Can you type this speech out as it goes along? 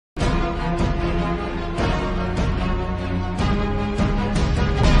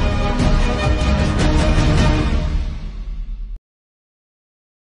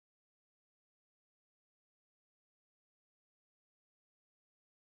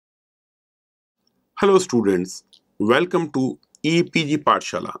Hello students, welcome to EPG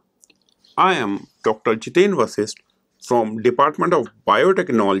Pathshala. I am Dr. Jiten Vasist from Department of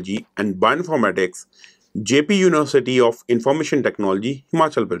Biotechnology and Bioinformatics, JP University of Information Technology,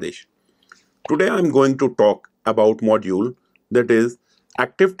 Himachal Pradesh. Today I am going to talk about module that is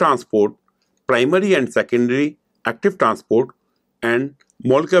active transport, primary and secondary active transport and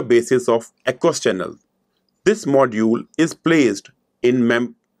molecular basis of aqueous channel. This module is placed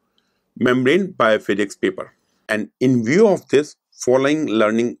in membrane biophysics paper. And in view of this, following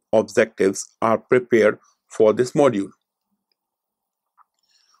learning objectives are prepared for this module.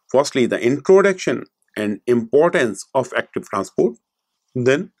 Firstly, the introduction and importance of active transport,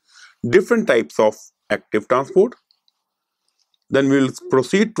 then different types of active transport, then we will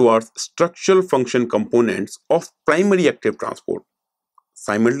proceed towards structural function components of primary active transport.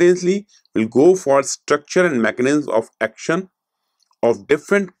 Simultaneously, we'll go for structure and mechanisms of action of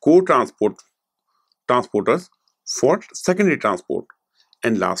different transporters for secondary transport.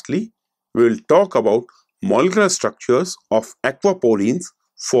 And lastly, we will talk about molecular structures of aquaporins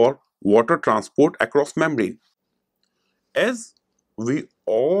for water transport across membrane. As we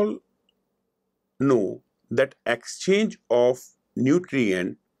all know that exchange of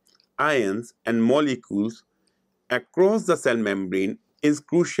nutrient, ions and molecules across the cell membrane is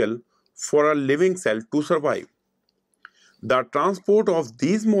crucial for a living cell to survive. The transport of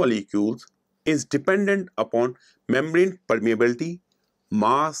these molecules is dependent upon membrane permeability,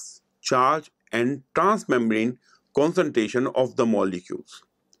 mass, charge, and transmembrane concentration of the molecules.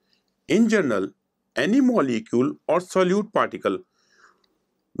 In general, any molecule or solute particle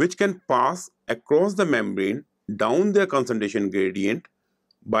which can pass across the membrane down their concentration gradient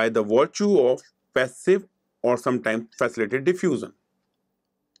by the virtue of passive or sometimes facilitated diffusion.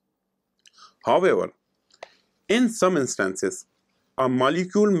 However, in some instances, a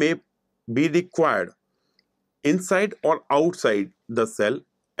molecule may be required inside or outside the cell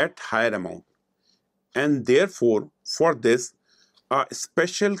at higher amount, and therefore for this a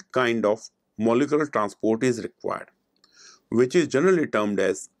special kind of molecular transport is required, which is generally termed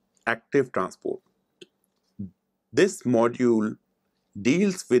as active transport. This module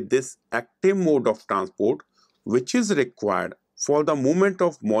deals with this active mode of transport which is required for the movement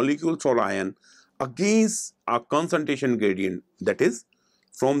of molecules or ion against a concentration gradient, that is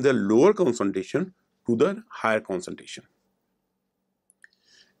from the lower concentration to the higher concentration.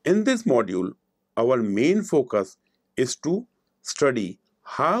 In this module, our main focus is to study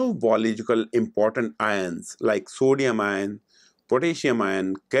how biologically important ions like sodium ion, potassium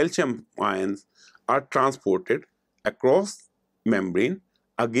ion, calcium ions are transported across membrane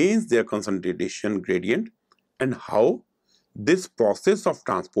against their concentration gradient and how this process of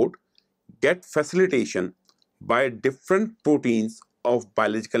transport get facilitation by different proteins of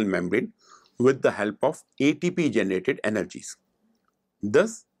biological membrane with the help of ATP generated energies.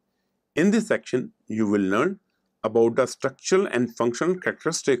 Thus, in this section, you will learn about the structural and functional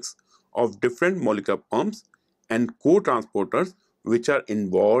characteristics of different molecular pumps and co-transporters which are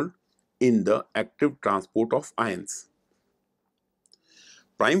involved in the active transport of ions.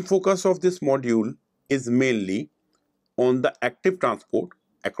 Prime focus of this module is mainly on the active transport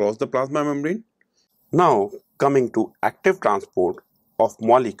across the plasma membrane. Now coming to active transport of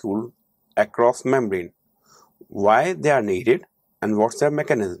molecule across membrane, why they are needed and what's their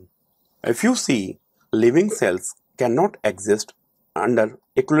mechanism. If you see, living cells cannot exist under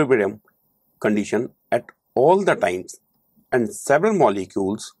equilibrium condition at all the times, and several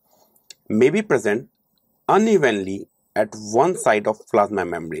molecules may be present unevenly at one side of plasma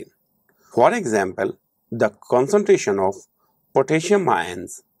membrane. For example, the concentration of potassium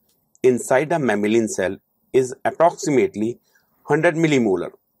ions inside a mammalian cell is approximately 100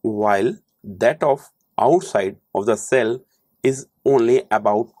 millimolar, while that of outside of the cell is only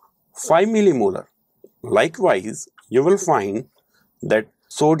about 5 millimolar. Likewise, you will find that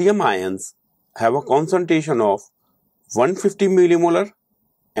sodium ions have a concentration of 150 millimolar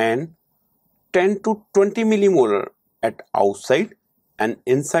and 10 to 20 millimolar at outside and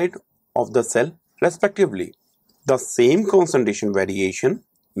inside of the cell respectively. The same concentration variation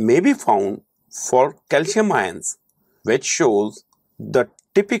may be found for calcium ions, which shows the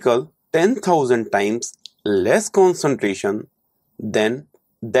typical 10,000 times less concentration than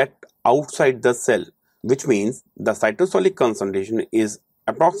that outside the cell, which means the cytosolic concentration is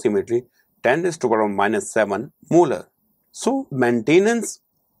approximately 10 raised to the power -7 molar. So, maintenance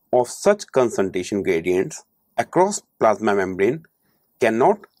of such concentration gradients across plasma membrane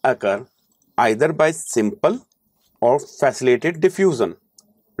cannot occur either by simple or facilitated diffusion.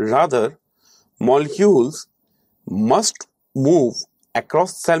 Rather, molecules must move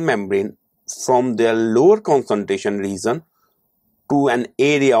across cell membrane from their lower concentration region to an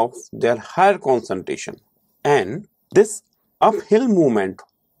area of their higher concentration. And this uphill movement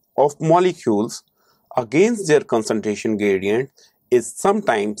of molecules against their concentration gradient is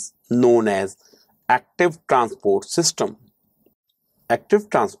sometimes known as active transport system. Active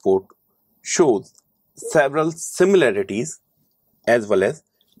transport shows several similarities as well as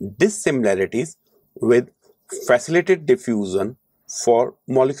dissimilarities with facilitated diffusion for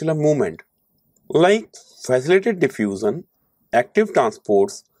molecular movement. Like facilitated diffusion, active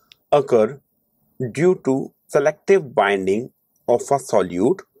transports occur due to selective binding of a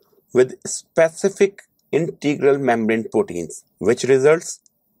solute with specific integral membrane proteins, which results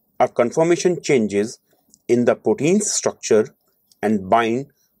a conformation changes in the protein's structure and bind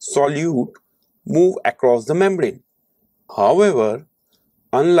solute move across the membrane. However,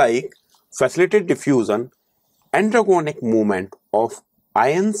 unlike facilitated diffusion, endergonic movement of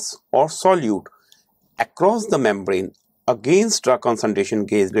ions or solute across the membrane against a concentration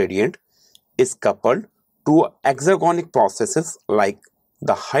gradient is coupled to exergonic processes like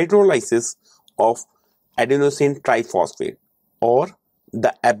the hydrolysis of adenosine triphosphate or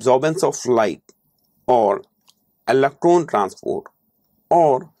the absorbance of light or electron transport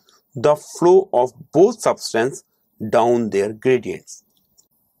or the flow of both substances down their gradients.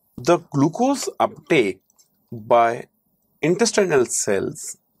 The glucose uptake by intestinal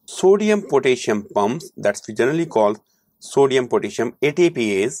cells, sodium-potassium pumps, that's generally called sodium-potassium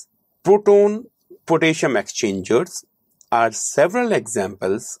ATPase, proton-potassium exchangers are several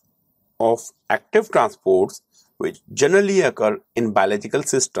examples of active transports which generally occur in biological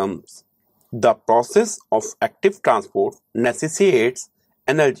systems. The process of active transport necessitates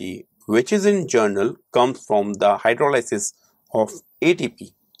energy which is in general comes from the hydrolysis of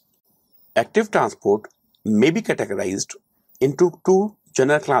ATP. Active transport may be categorized into two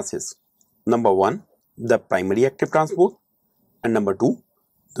general classes. Number one, the primary active transport, and number two,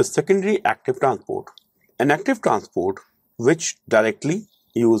 the secondary active transport. An active transport which directly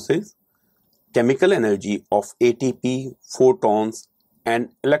uses chemical energy of ATP, photons, and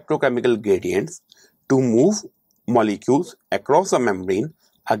electrochemical gradients to move molecules across a membrane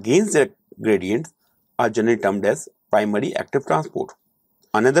against their gradients are generally termed as primary active transport.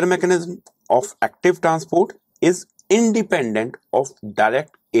 Another mechanism of active transport is independent of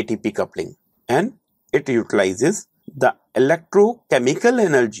direct ATP coupling, and it utilizes the electrochemical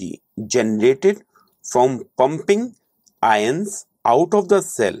energy generated from pumping ions out of the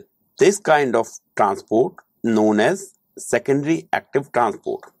cell. This kind of transport known as secondary active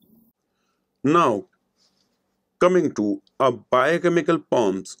transport. Now, coming to a biochemical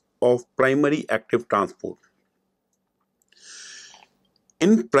pumps of primary active transport.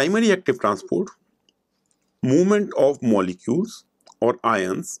 In primary active transport, movement of molecules or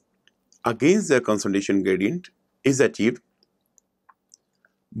ions against their concentration gradient is achieved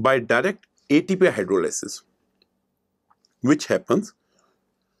by direct ATP hydrolysis, which happens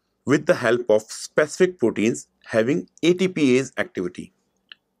with the help of specific proteins having ATPase activity.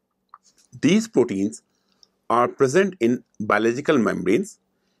 These proteins are present in biological membranes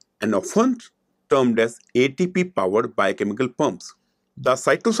and often termed as ATP-powered biochemical pumps. The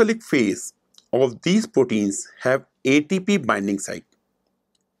cytosolic phase of these proteins have ATP binding site,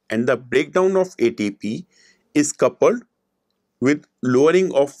 and the breakdown of ATP is coupled with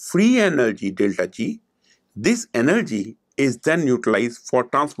lowering of free energy delta G. This energy is then utilized for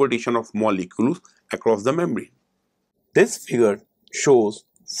transportation of molecules across the membrane. This figure shows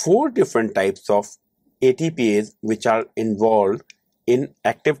four different types of ATPase which are involved in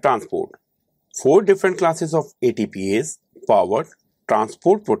active transport. Four different classes of ATPase powered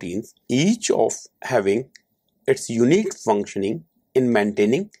transport proteins, each of having its unique functioning in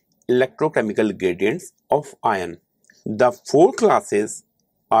maintaining electrochemical gradients of ion. The four classes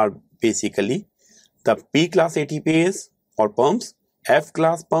are basically the P-class ATPase or pumps,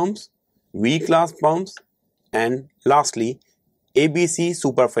 F-class pumps, V-class pumps, and lastly ABC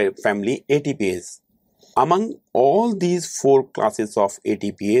superfamily ATPase. Among all these four classes of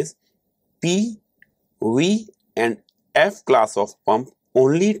ATPase, P, V, and F class of pump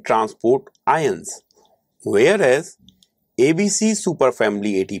only transport ions, whereas ABC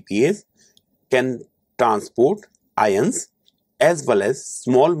superfamily ATPase can transport ions as well as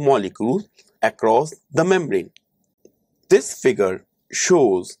small molecules across the membrane. This figure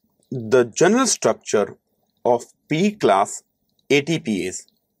shows the general structure of P-class ATPase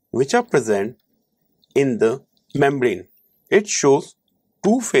which are present in the membrane. It shows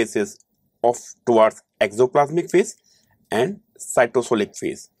two phases of towards exoplasmic phase and cytosolic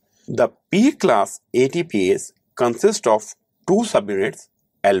phase. The P-class ATPase consists of two subunits,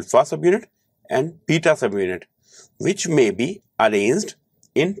 alpha subunit and beta subunit, which may be arranged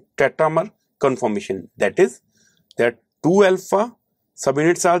in tetramer conformation. That is, there are 2 alpha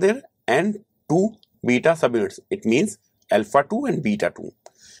subunits are there and 2 beta subunits. It means alpha 2 and beta 2.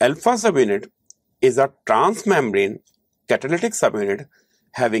 Alpha subunit is a transmembrane catalytic subunit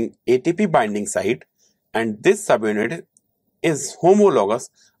having ATP binding site, and this subunit is homologous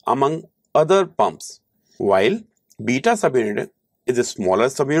among other pumps, while beta subunit is a smaller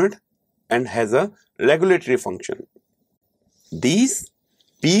subunit and has a regulatory function. These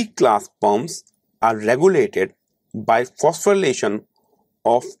P-class pumps are regulated by phosphorylation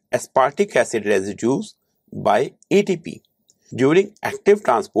of aspartic acid residues by ATP. During active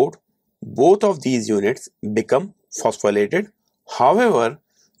transport, both of these units become phosphorylated. However,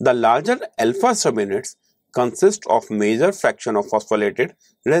 the larger alpha subunits consist of major fraction of phosphorylated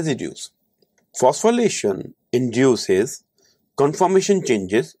residues. Phosphorylation induces conformation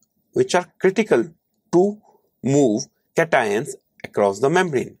changes which are critical to move cations across the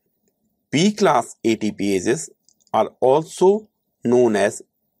membrane. P-class ATPases are also known as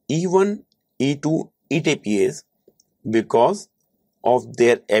E1, E2 ATPase because of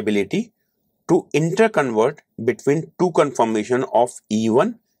their ability to interconvert between two conformations of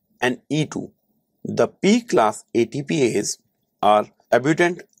E1 and E2. The P-class ATPases are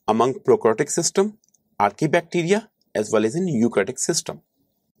abundant among prokaryotic system, archaebacteria as well as in eukaryotic system.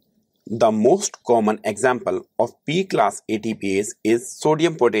 The most common example of P-class ATPase is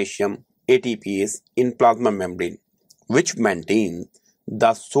sodium-potassium ATPase in plasma membrane, which maintain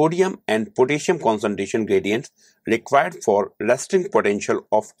the sodium and potassium concentration gradients required for resting potential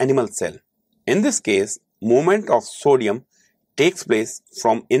of animal cell. In this case, movement of sodium takes place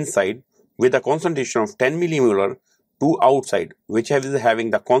from inside with a concentration of 10 millimolar to outside, which is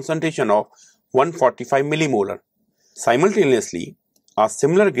having the concentration of 145 millimolar. Simultaneously, a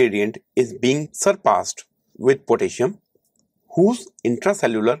similar gradient is being surpassed with potassium, whose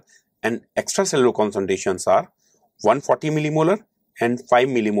intracellular and extracellular concentrations are 140 millimolar and 5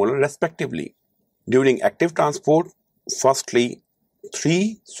 millimolar respectively. During active transport, firstly,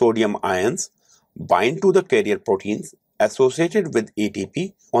 3 sodium ions bind to the carrier proteins associated with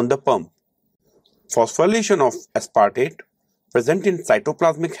ATP on the pump. Phosphorylation of aspartate present in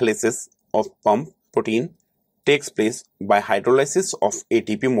cytoplasmic helices of pump protein takes place by hydrolysis of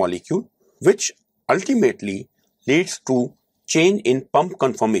ATP molecule, which ultimately leads to change in pump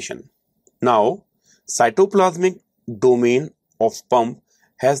conformation. Now, cytoplasmic domain of pump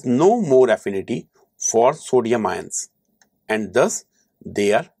has no more affinity for sodium ions, and thus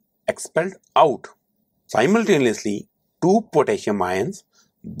they are expelled out. Simultaneously, 2 potassium ions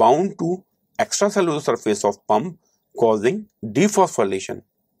bound to extracellular surface of pump causing dephosphorylation,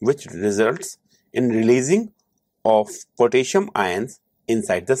 which results in releasing of potassium ions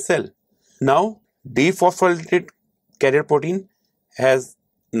inside the cell. Now, dephosphorylated carrier protein has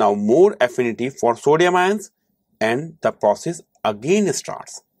now more affinity for sodium ions and the process again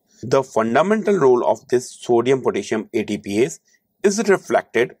starts. The fundamental role of this sodium-potassium ATPase is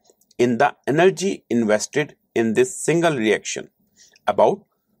reflected in the energy invested in this single reaction, about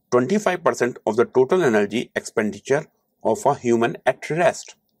 25% of the total energy expenditure of a human at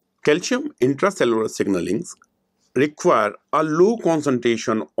rest. Calcium intracellular signalings require a low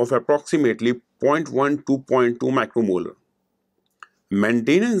concentration of approximately 0.1 to 0.2 macromolar.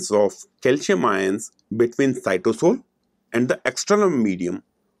 Maintenance of calcium ions between cytosol and the external medium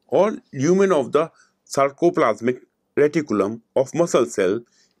or lumen of the sarcoplasmic reticulum of muscle cell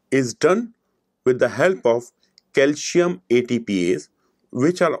is done with the help of calcium ATPase,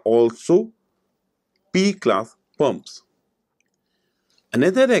 which are also P-class pumps.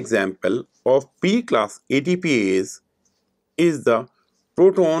 Another example of P-class ATPase is the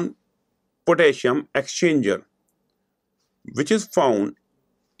proton-potassium exchanger, which is found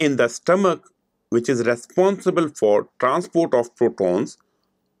in the stomach, which is responsible for transport of protons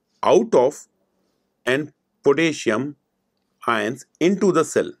out of and potassium ions into the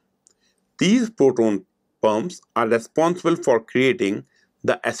cell. These proton pumps are responsible for creating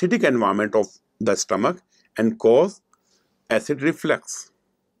the acidic environment of the stomach and cause acid reflux.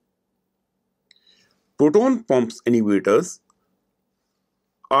 Proton pumps inhibitors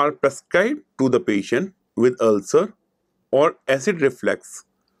are prescribed to the patient with ulcer or acid reflux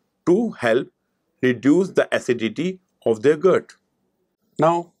to help reduce the acidity of their gut.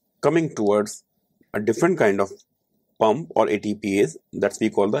 Now, coming towards a different kind of pump or ATPase that we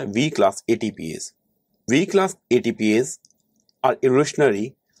call the V-class ATPase. V-class ATPase are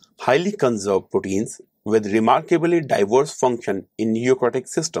evolutionary, highly conserved proteins with remarkably diverse function in eukaryotic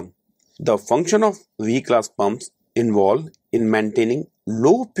system. The function of V-class pumps involve in maintaining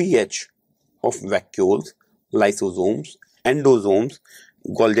low pH of vacuoles, lysosomes, endosomes,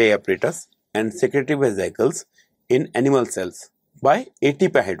 Golgi apparatus, and secretory vesicles in animal cells by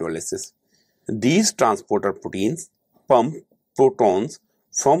ATP hydrolysis. These transporter proteins pump protons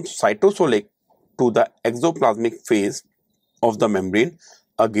from cytosolic to the exoplasmic phase of the membrane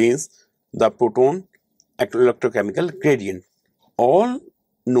against the proton electrochemical gradient. All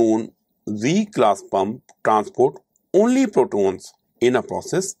known V-class pump transport only protons in a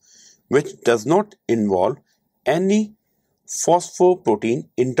process which does not involve any phosphoprotein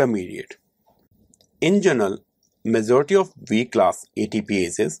intermediate. In general, majority of V-class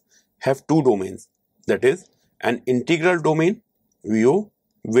ATPases have two domains, that is, an integral domain VO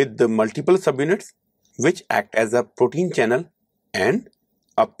with the multiple subunits which act as a protein channel, and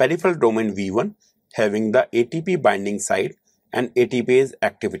a peripheral domain V1 having the ATP binding site and ATPase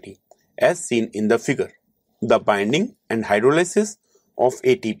activity as seen in the figure. The binding and hydrolysis of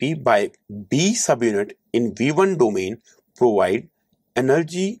ATP by B subunit in V1 domain provide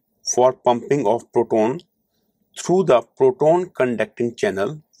energy for pumping of proton through the proton conducting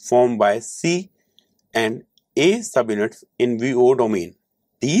channel formed by C and A subunits in VO domain.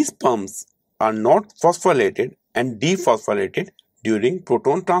 These pumps are not phosphorylated and dephosphorylated during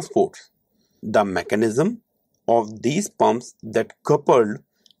proton transport. The mechanism of these pumps that coupled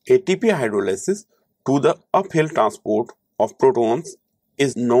ATP hydrolysis to the uphill transport of protons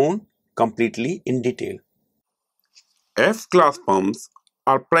is known completely in detail. F-class pumps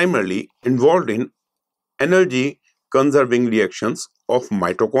are primarily involved in energy-conserving reactions of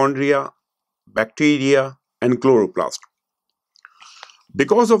mitochondria, bacteria, and chloroplast.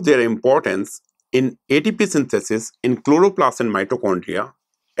 Because of their importance in ATP synthesis in chloroplast and mitochondria,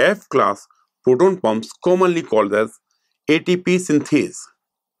 F-class proton pumps commonly called as ATP synthase.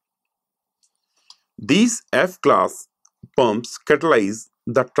 These F-class pumps catalyze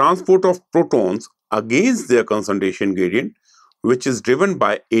the transport of protons against their concentration gradient, which is driven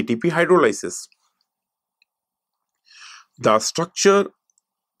by ATP hydrolysis. The structure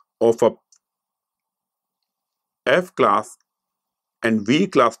of a F-class and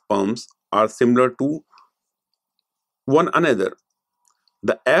V-class pumps are similar to one another.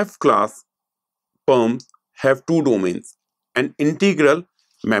 The F-class pumps have two domains, an integral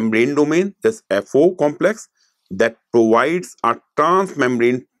membrane domain, this FO complex, that provides a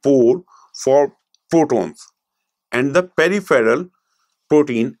transmembrane pore for protons, and the peripheral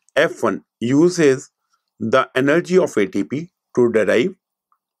protein F1 uses the energy of ATP to derive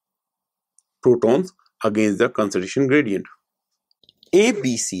protons against the concentration gradient.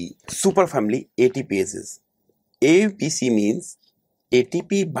 ABC superfamily ATPases. ABC means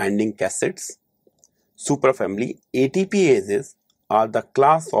ATP binding cassettes. Superfamily ATPases are the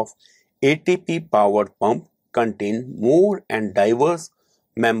class of ATP powered pump contain more and diverse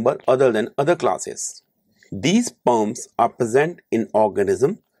member other than other classes. These pumps are present in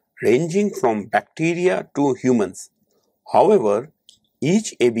organisms ranging from bacteria to humans. However,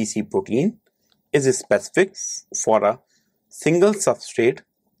 each ABC protein is specific for a single substrate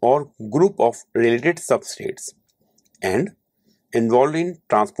or group of related substrates and involved in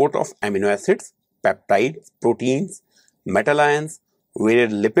transport of amino acids, peptides, proteins, metal ions,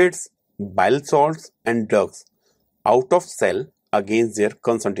 varied lipids, bile salts, and drugs out of cell against their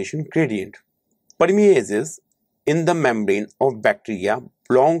concentration gradient. Permeases in the membrane of bacteria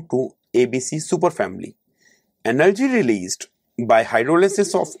belong to ABC superfamily. Energy released by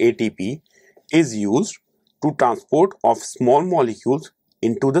hydrolysis of ATP is used to transport of small molecules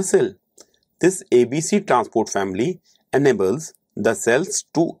into the cell. This ABC transport family enables the cells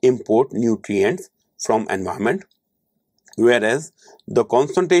to import nutrients from environment, whereas the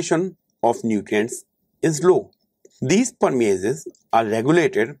concentration of nutrients is low. These permeases are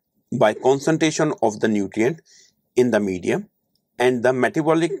regulated by concentration of the nutrient in the medium and the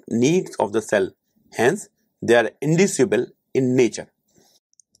metabolic needs of the cell. Hence, they are indivisible in nature.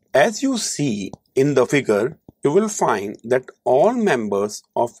 As you see in the figure, you will find that all members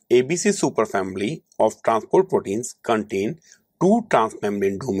of ABC superfamily of transport proteins contain two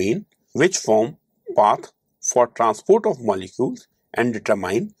transmembrane domains which form path for transport of molecules and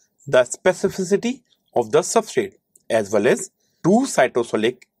determine the specificity of the substrate, as well as two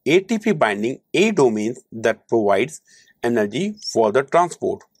cytosolic ATP binding A domains that provides energy for the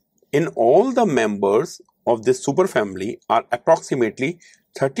transport. In all, the members of this superfamily are approximately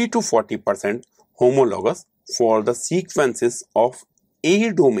 30 to 40% homologous for the sequences of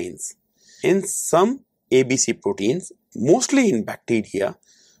A domains. In some ABC proteins, mostly in bacteria,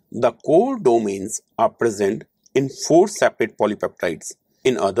 the core domains are present in 4 separate polypeptides.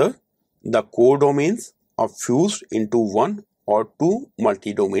 In other, the core domains are fused into one or two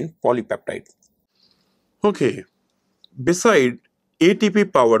multi-domain polypeptides. Okay, beside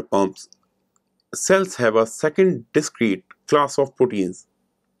ATP powered pumps, cells have a second discrete class of proteins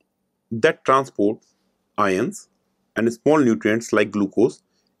that transport ions and small nutrients like glucose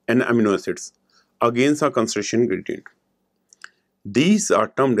and amino acids against a concentration gradient. These are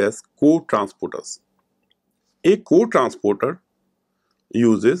termed as co-transporters. A co-transporter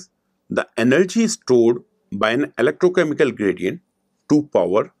uses the energy stored by an electrochemical gradient to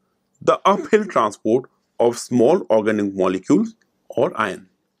power the uphill transport of small organic molecules or ion.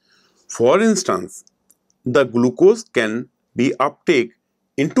 For instance, the glucose can be uptake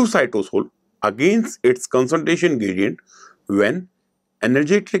into cytosol against its concentration gradient when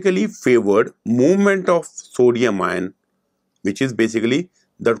energetically favored movement of sodium ion, which is basically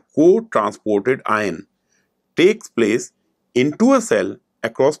the co-transported ion, takes place into a cell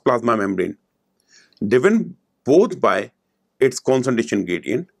across plasma membrane, driven both by its concentration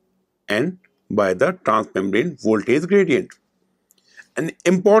gradient and by the transmembrane voltage gradient. An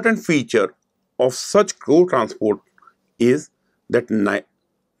important feature of such co-transport is that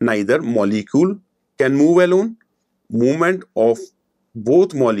neither molecule can move alone. Movement of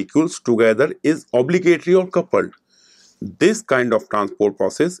both molecules together is obligatory or coupled. This kind of transport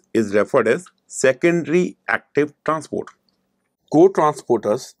process is referred as secondary active transport.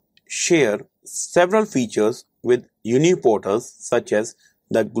 Co-transporters share several features with uniporters such as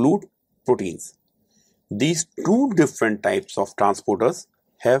the glued proteins. These two different types of transporters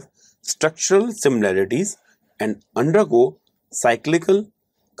have structural similarities and undergo cyclical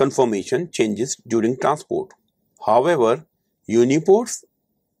conformation changes during transport. However, uniports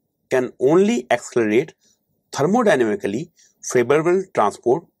can only accelerate thermodynamically favorable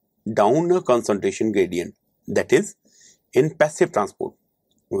transport down a concentration gradient, that is, in passive transport,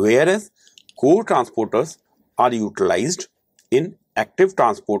 whereas co-transporters are utilized in active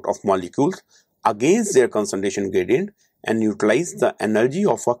transport of molecules against their concentration gradient and utilize the energy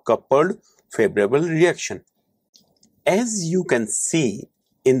of a coupled favorable reaction. As you can see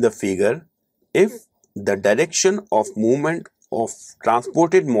in the figure, if the direction of movement of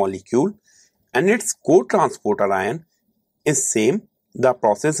transported molecule and its co-transporter ion is same, the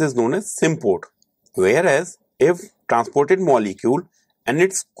process is known as symport. Whereas if transported molecule and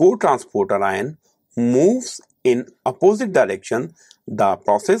its co-transporter ion moves in opposite direction, the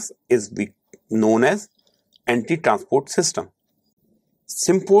process is known as anti-transport system.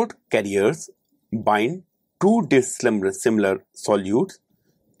 Symport carriers bind two dissimilar solutes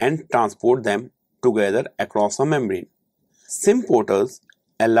and transport them together across a membrane. Symporters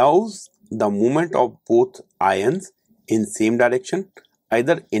allows the movement of both ions in same direction,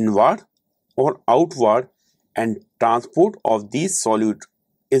 either inward or outward, and transport of these solutes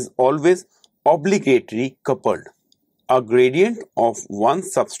is always obligatory coupled. A gradient of one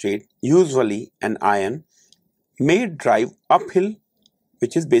substrate, usually an ion, may drive uphill,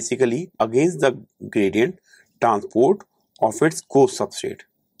 which is basically against the gradient transport of its co-substrate.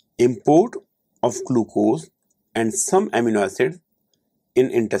 Import of glucose and some amino acids in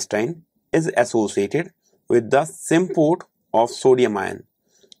intestine is associated with the symport of sodium ion.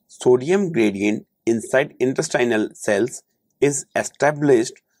 Sodium gradient inside intestinal cells is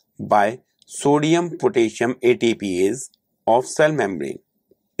established by sodium-potassium ATPase of cell membrane.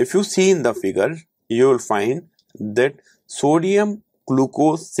 If you see in the figure, you will find that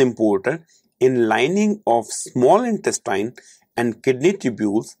sodium-glucose symporter in lining of small intestine and kidney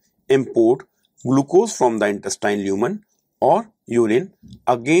tubules import glucose from the intestine lumen or urine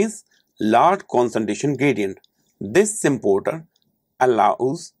against large concentration gradient. This symporter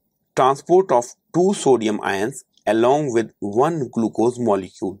allows transport of two sodium ions along with one glucose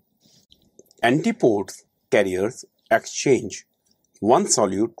molecule. Antiports carriers exchange one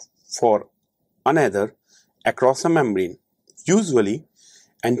solute for another across a membrane. Usually,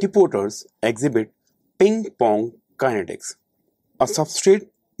 antiporters exhibit ping-pong kinetics. A substrate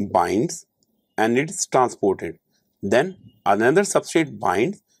binds and it is transported. Then another substrate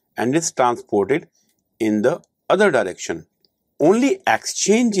binds and is transported in the other direction. Only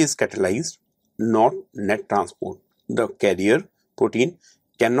exchange is catalyzed, not net transport. The carrier protein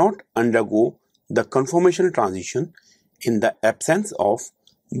cannot undergo the conformational transition in the absence of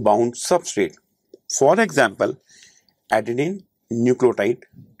bound substrate. For example, adenine nucleotide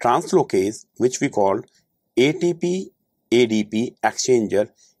translocase, which we call ATP-ADP exchanger,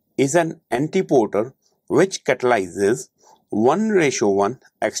 is an antiporter which catalyzes 1:1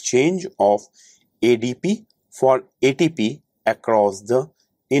 exchange of ADP for ATP across the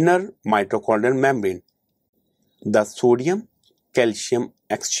inner mitochondrial membrane. The sodium-calcium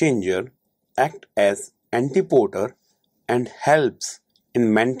exchanger acts as antiporter and helps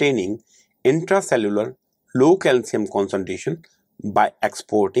in maintaining intracellular low calcium concentration by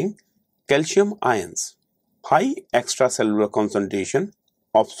exporting calcium ions. High extracellular concentration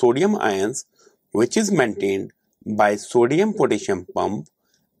of sodium ions, which is maintained by sodium-potassium pump,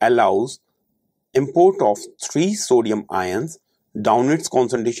 allows import of 3 sodium ions down its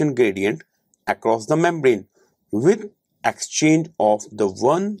concentration gradient across the membrane with exchange of the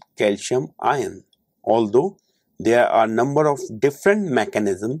 1 calcium ion. Although there are a number of different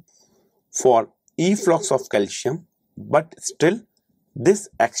mechanisms for efflux of calcium, but still this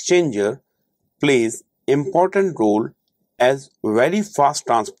exchanger plays important role as very fast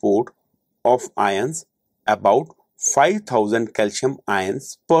transport of ions, about 5000 calcium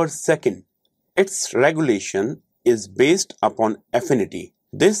ions per second. Its regulation is based upon affinity.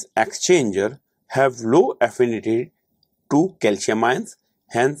 This exchanger have low affinity to calcium ions,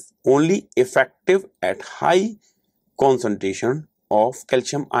 hence only effective at high concentration of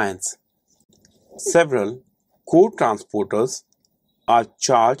calcium ions. Several co-transporters are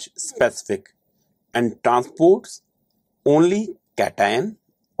charge specific and transports only cation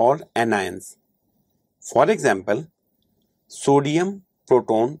or anions. For example, sodium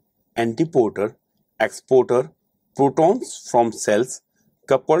proton antiporter exporter protons from cells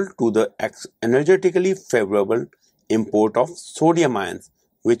coupled to the energetically favorable import of sodium ions,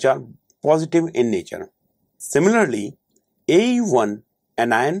 which are positive in nature. Similarly, AE1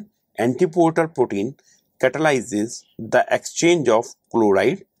 anion antiporter protein catalyzes the exchange of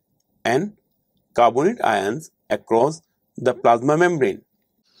chloride and carbonate ions across the plasma membrane.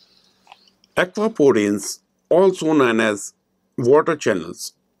 Aquaporins, also known as water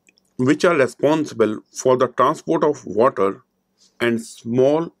channels, which are responsible for the transport of water and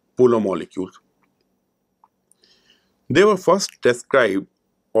small polar molecules. They were first described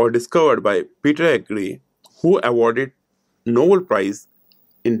or discovered by Peter Agrey, who awarded Nobel Prize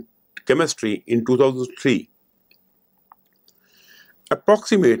in Chemistry in 2003.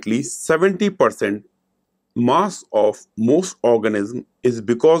 Approximately 70% mass of most organisms is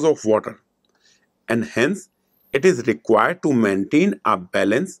because of water, and hence it is required to maintain a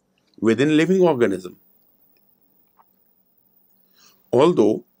balance within living organisms.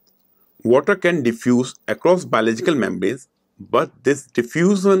 Although water can diffuse across biological membranes, but this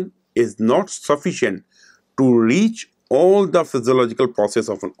diffusion is not sufficient to reach all the physiological process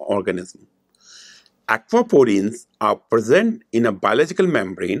of an organism. Aquaporins are present in a biological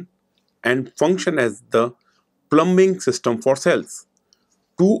membrane and function as the plumbing system for cells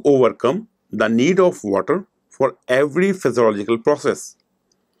to overcome the need of water for every physiological process.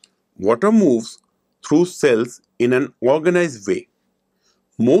 Water moves through cells in an organized way,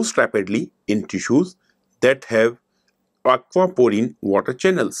 most rapidly in tissues that have aquaporine water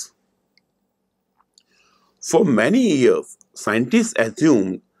channels. For many years, scientists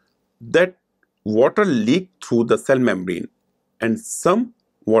assumed that water leaks through the cell membrane, and some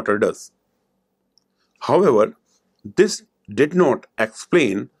water does. However, this did not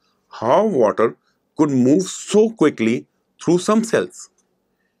explain how water could move so quickly through some cells.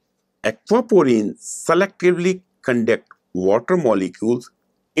 Aquaporins selectively conduct water molecules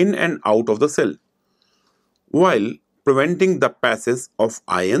in and out of the cell, while preventing the passage of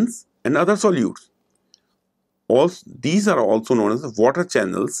ions and other solutes. These are also known as water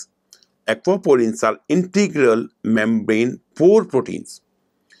channels. Aquaporins are integral membrane pore proteins.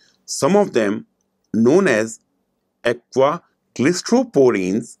 Some of them, known as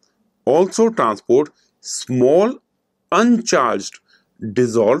aquaglyceroporins, also transport small uncharged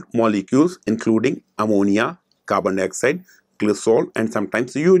dissolved molecules including ammonia, carbon dioxide, glycerol, and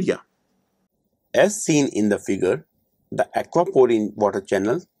sometimes urea. As seen in the figure, the aquaporine water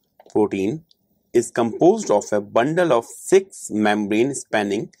channel protein is composed of a bundle of 6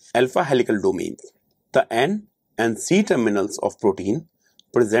 membrane-spanning alpha helical domains. The N and C terminals of protein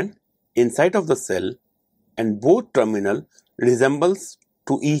present inside of the cell, and both terminal resembles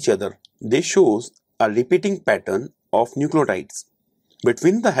to each other. They shows a repeating pattern of nucleotides.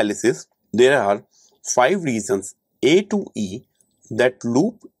 Between the helices, there are 5 regions A to E that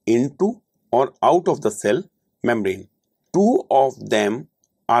loop into or out of the cell membrane. 2 of them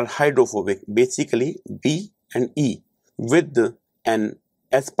are hydrophobic, basically B and E, with an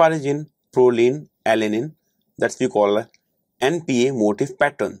asparagine, proline, alanine, that we call a NPA motif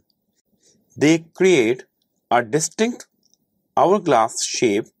pattern. They create a distinct hourglass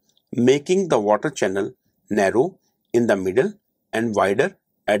shape, making the water channel narrow in the middle and wider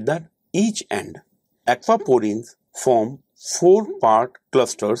at the each end. Aquaporins form 4-part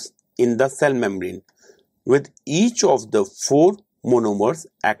clusters in the cell membrane, with each of the 4 monomers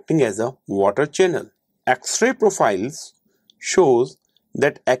acting as a water channel. X-ray profiles shows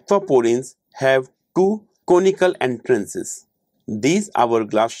that aquaporins have two conical entrances. These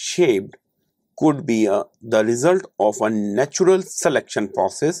hourglass-shaped could be the result of a natural selection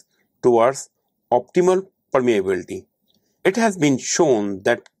process towards optimal permeability. It has been shown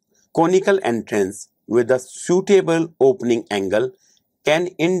that conical entrance with a suitable opening angle can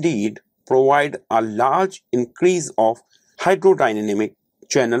indeed provide a large increase of hydrodynamic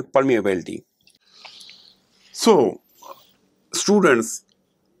channel permeability. So, students,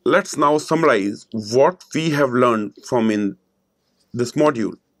 let's now summarize what we have learned from in this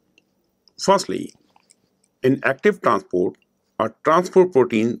module. Firstly, in active transport, a transport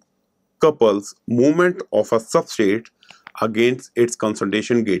protein couples movement of a substrate against its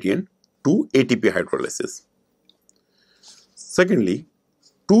concentration gradient to ATP hydrolysis. Secondly,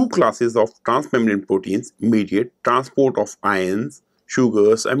 two classes of transmembrane proteins mediate transport of ions,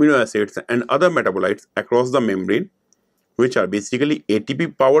 sugars, amino acids, and other metabolites across the membrane, which are basically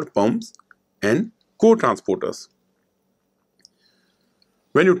ATP powered pumps and co-transporters.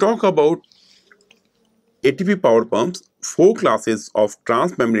 When you talk about ATP powered pumps, four classes of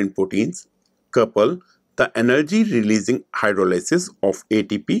transmembrane proteins couple the energy releasing hydrolysis of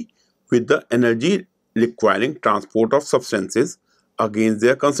ATP with the energy requiring transport of substances against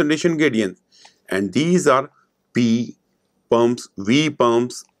their concentration gradients, and these are P pumps, V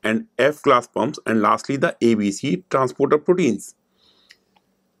pumps, and F class pumps, and lastly the ABC transporter proteins.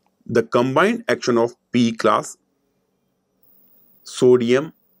 The combined action of P class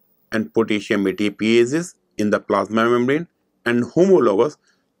sodium and potassium ATPases in the plasma membrane and homologous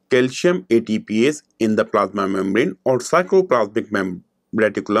calcium ATPase in the plasma membrane or cytoplasmic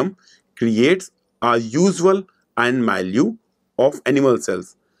reticulum creates a usual ion milieu of animal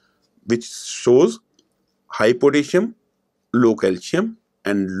cells, which shows high potassium, low calcium,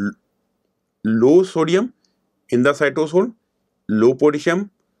 and low sodium in the cytosol, low potassium,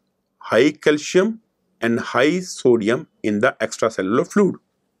 high calcium, and high sodium in the extracellular fluid.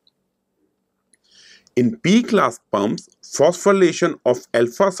 In P-class pumps, phosphorylation of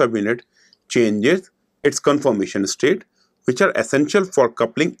alpha subunit changes its conformation state, which are essential for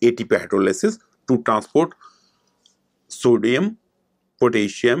coupling ATP hydrolysis to transport sodium,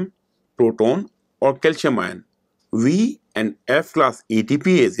 potassium, proton, or calcium ion. V and F-class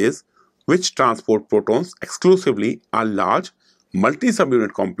ATPases, which transport protons exclusively, are large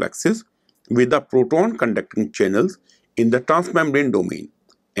multi-subunit complexes with the proton-conducting channels in the transmembrane domain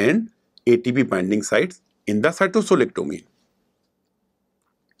and ATP binding sites in the cytosolic domain.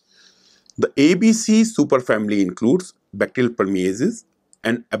 The ABC superfamily includes bacterial permeases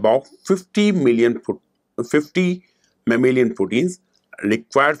and about 50 mammalian proteins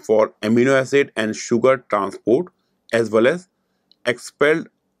required for amino acid and sugar transport, as well as expelled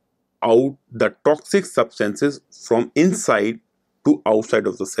out the toxic substances from inside to outside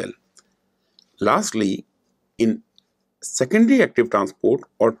of the cell. Lastly, in secondary active transport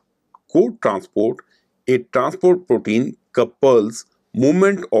or co-transport, a transport protein couples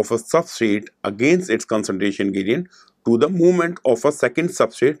movement of a substrate against its concentration gradient to the movement of a second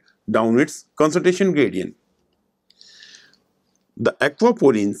substrate down its concentration gradient. The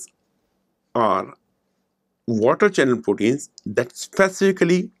aquaporins are water channel proteins that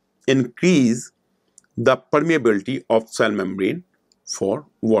specifically increase the permeability of cell membrane for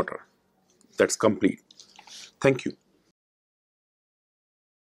water. That's complete. Thank you.